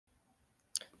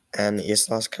En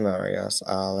Islas Canarias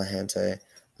a la gente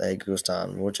le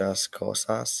gustan muchas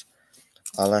cosas.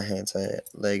 A la gente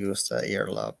le gusta ir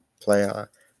a la playa,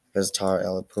 visitar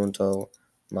el punto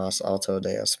más alto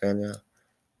de España.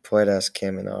 Puedes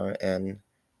caminar en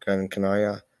Gran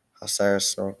Canaria, hacer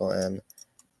snorkel en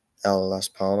Las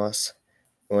Palmas.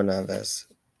 Una vez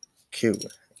que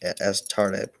es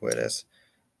tarde puedes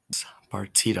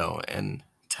partido en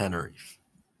Tenerife.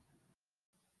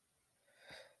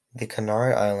 The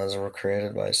Canary Islands were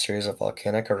created by a series of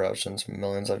volcanic eruptions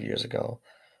millions of years ago,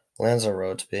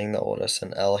 Lanzarote being the oldest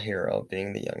and El Hierro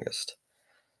being the youngest.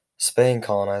 Spain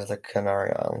colonized the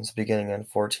Canary Islands beginning in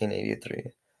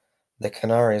 1483. The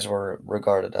Canaries were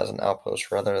regarded as an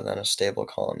outpost rather than a stable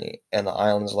colony, and the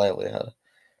island's livelihood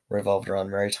revolved around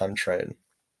maritime trade.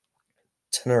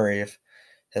 Tenerife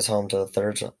is home to the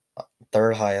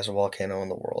third highest volcano in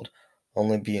the world,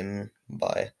 only beaten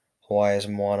by Hawaii's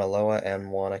Mauna Loa and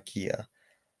Mauna Kea.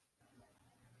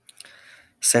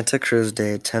 Santa Cruz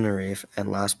de Tenerife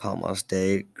and Las Palmas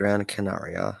de Gran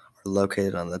Canaria are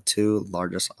located on the two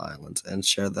largest islands and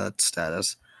share the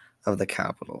status of the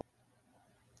capital.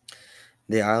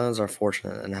 The islands are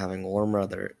fortunate in having warm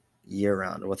weather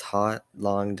year-round, with hot,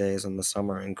 long days in the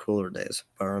summer and cooler days,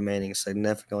 but remaining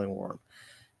significantly warm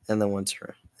in the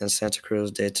winter. And Santa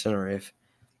Cruz de Tenerife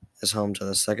is home to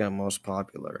the second most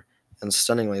popular and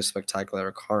stunningly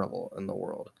spectacular carnival in the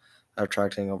world,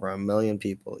 attracting over 1 million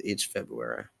people each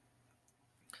February.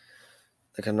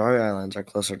 The Canary Islands are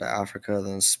closer to Africa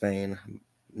than Spain,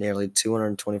 nearly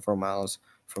 224 miles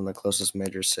from the closest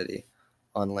major city.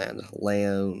 On land,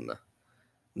 León.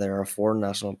 There are 4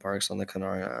 national parks on the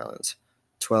Canary Islands,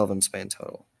 12 in Spain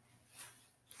total.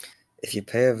 If you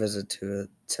pay a visit to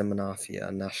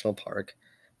Timanfaya National Park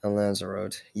and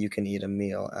Lanzarote, you can eat a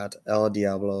meal at El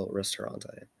Diablo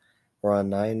Restaurante, where a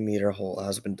 9-meter hole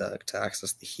has been dug to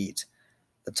access the heat,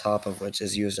 the top of which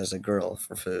is used as a grill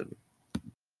for food.